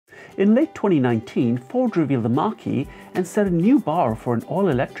In late 2019, Ford revealed the Mach-E and set a new bar for an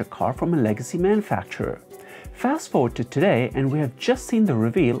all-electric car from a legacy manufacturer. Fast forward to today and we have just seen the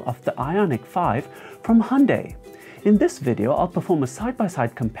reveal of the Ioniq 5 from Hyundai. In this video, I'll perform a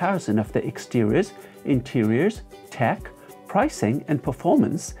side-by-side comparison of the exteriors, interiors, tech, pricing and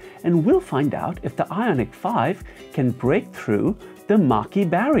performance, and we'll find out if the Ioniq 5 can break through the Mach-E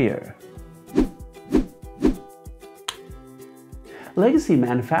barrier. Legacy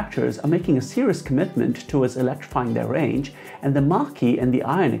manufacturers are making a serious commitment towards electrifying their range, and the Mach-E and the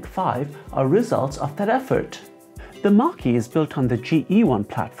Ioniq 5 are results of that effort. The Mach-E is built on the GE1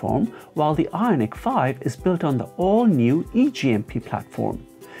 platform, while the Ioniq 5 is built on the all-new eGMP platform.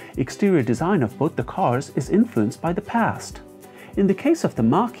 Exterior design of both the cars is influenced by the past. In the case of the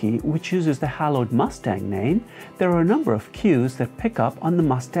Mach-E, which uses the hallowed Mustang name, there are a number of cues that pick up on the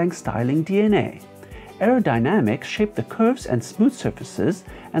Mustang styling DNA. Aerodynamics shape the curves and smooth surfaces,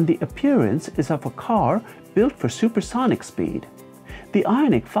 and the appearance is of a car built for supersonic speed. The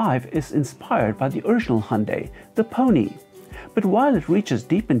Ioniq 5 is inspired by the original Hyundai, the Pony. But while it reaches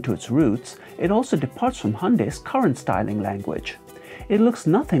deep into its roots, it also departs from Hyundai's current styling language. It looks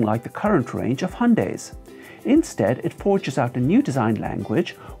nothing like the current range of Hyundais. Instead, it forges out a new design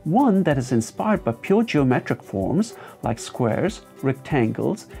language, one that is inspired by pure geometric forms like squares,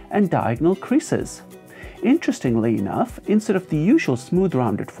 rectangles, and diagonal creases. Interestingly enough, instead of the usual smooth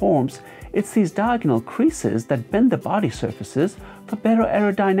rounded forms, it's these diagonal creases that bend the body surfaces for better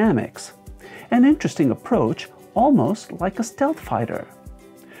aerodynamics. An interesting approach, almost like a stealth fighter.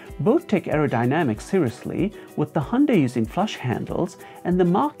 Both take aerodynamics seriously, with the Hyundai using flush handles and the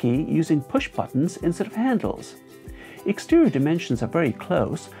Mach-E using push buttons instead of handles. Exterior dimensions are very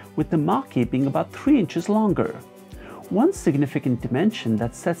close, with the Mach-E being about 3 inches longer. One significant dimension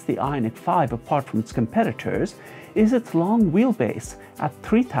that sets the Ioniq 5 apart from its competitors is its long wheelbase at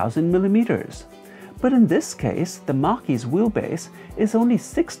 3,000 millimeters. But in this case, the Mach-E's wheelbase is only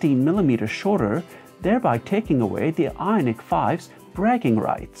 16 millimeters shorter, thereby taking away the Ioniq 5's bragging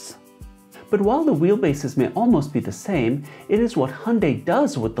rights. But while the wheelbases may almost be the same, it is what Hyundai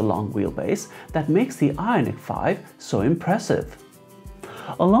does with the long wheelbase that makes the Ioniq 5 so impressive.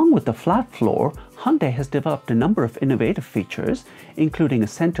 Along with the flat floor, Hyundai has developed a number of innovative features, including a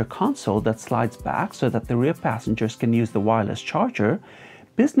center console that slides back so that the rear passengers can use the wireless charger,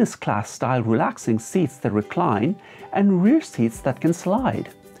 business class style relaxing seats that recline, and rear seats that can slide.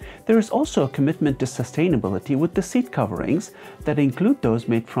 There is also a commitment to sustainability with the seat coverings that include those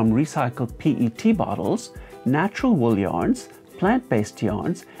made from recycled PET bottles, natural wool yarns, plant-based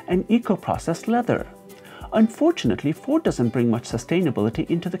yarns, and eco-processed leather. Unfortunately, Ford doesn't bring much sustainability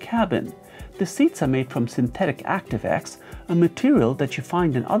into the cabin. The seats are made from synthetic ActiveX, a material that you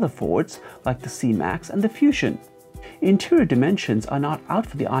find in other Fords like the C-Max and the Fusion. Interior dimensions are not out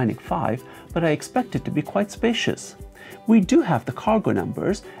for the Ioniq 5, but I expect it to be quite spacious. We do have the cargo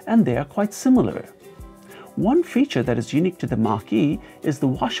numbers, and they are quite similar. One feature that is unique to the Mach-E is the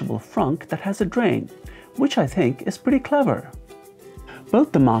washable frunk that has a drain, which I think is pretty clever.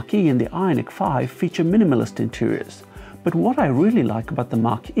 Both the Mach-E and the Ioniq 5 feature minimalist interiors, but what I really like about the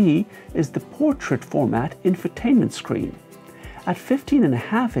Mach-E is the portrait format infotainment screen. At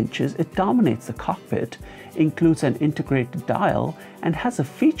 15.5 inches, it dominates the cockpit, includes an integrated dial, and has a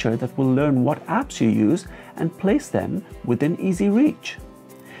feature that will learn what apps you use and place them within easy reach.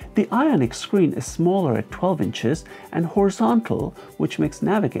 The Ioniq screen is smaller at 12 inches and horizontal, which makes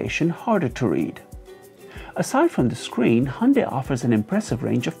navigation harder to read. Aside from the screen, Hyundai offers an impressive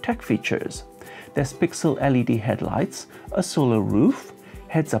range of tech features. There's pixel LED headlights, a solar roof,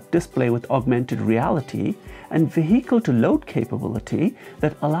 heads-up display with augmented reality, and vehicle-to-load capability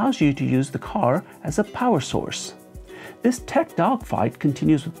that allows you to use the car as a power source. This tech dogfight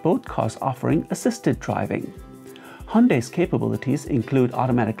continues with both cars offering assisted driving. Hyundai's capabilities include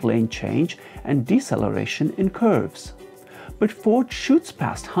automatic lane change and deceleration in curves. But Ford shoots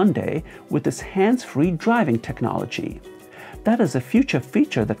past Hyundai with its hands-free driving technology. That is a future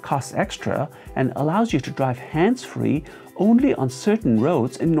feature that costs extra and allows you to drive hands-free only on certain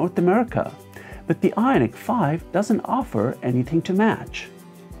roads in North America. But the Ioniq 5 doesn't offer anything to match.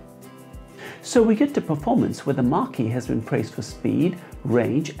 So we get to performance, where the Mach-E has been praised for speed,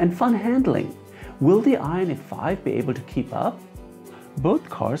 range, and fun handling. Will the Ioniq 5 be able to keep up? Both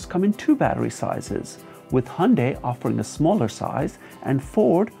cars come in 2 battery sizes, with Hyundai offering a smaller size and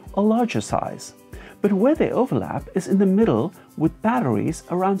Ford a larger size. But where they overlap is in the middle, with batteries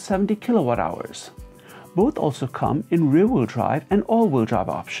around 70 kilowatt hours. Both also come in rear-wheel drive and all-wheel drive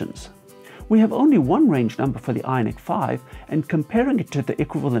options. We have only one range number for the Ioniq 5, and comparing it to the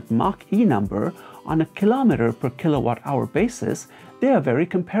equivalent Mach-E number on a kilometer per kilowatt-hour basis, they are very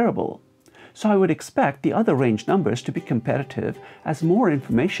comparable. So I would expect the other range numbers to be competitive as more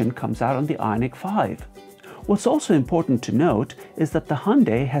information comes out on the Ioniq 5. What's also important to note is that the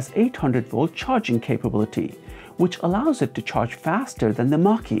Hyundai has 800-volt charging capability, which allows it to charge faster than the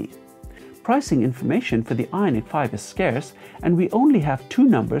Mach-E. Pricing information for the Ioniq 5 is scarce, and we only have two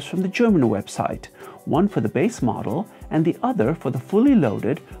numbers from the German website, one for the base model and the other for the fully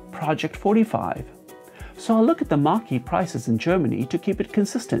loaded Project 45. So I'll look at the Mach-E prices in Germany to keep it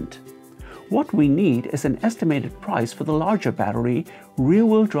consistent. What we need is an estimated price for the larger battery,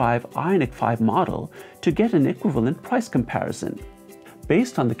 rear-wheel drive Ioniq 5 model to get an equivalent price comparison.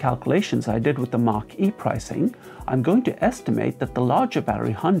 Based on the calculations I did with the Mach-E pricing, I'm going to estimate that the larger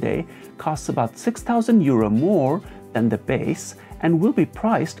battery Hyundai costs about €6,000 more than the base and will be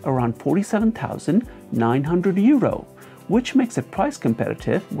priced around €47,900, which makes it price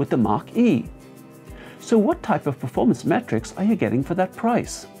competitive with the Mach-E. So what type of performance metrics are you getting for that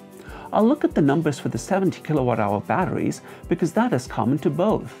price? I'll look at the numbers for the 70 kWh batteries because that is common to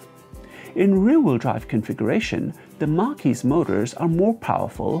both. In rear-wheel drive configuration, the Mach-E's motors are more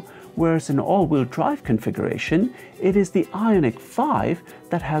powerful, whereas in all-wheel drive configuration, it is the Ioniq 5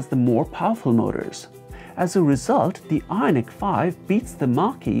 that has the more powerful motors. As a result, the Ioniq 5 beats the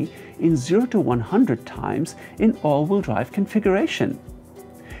Mach-E in 0 to 100 times in all-wheel drive configuration.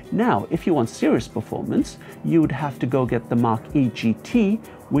 Now, if you want serious performance, you would have to go get the Mach-E GT,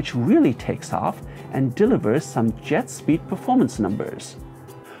 which really takes off and delivers some jet speed performance numbers.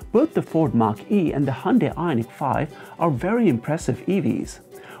 Both the Ford Mach-E and the Hyundai Ioniq 5 are very impressive EVs.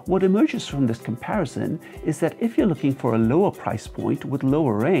 What emerges from this comparison is that if you're looking for a lower price point with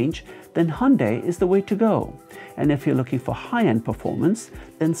lower range, then Hyundai is the way to go. And if you're looking for high-end performance,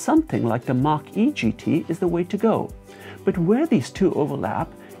 then something like the Mach-E GT is the way to go. But where these two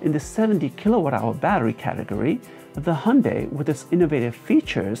overlap, in the 70 kWh battery category, the Hyundai, with its innovative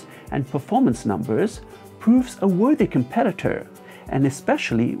features and performance numbers, proves a worthy competitor. And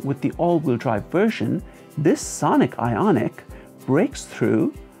especially with the all-wheel drive version, this sonic Ioniq breaks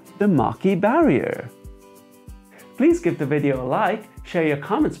through the Mach-E barrier. Please give the video a like, share your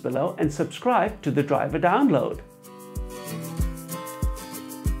comments below, and subscribe to the Driver Download.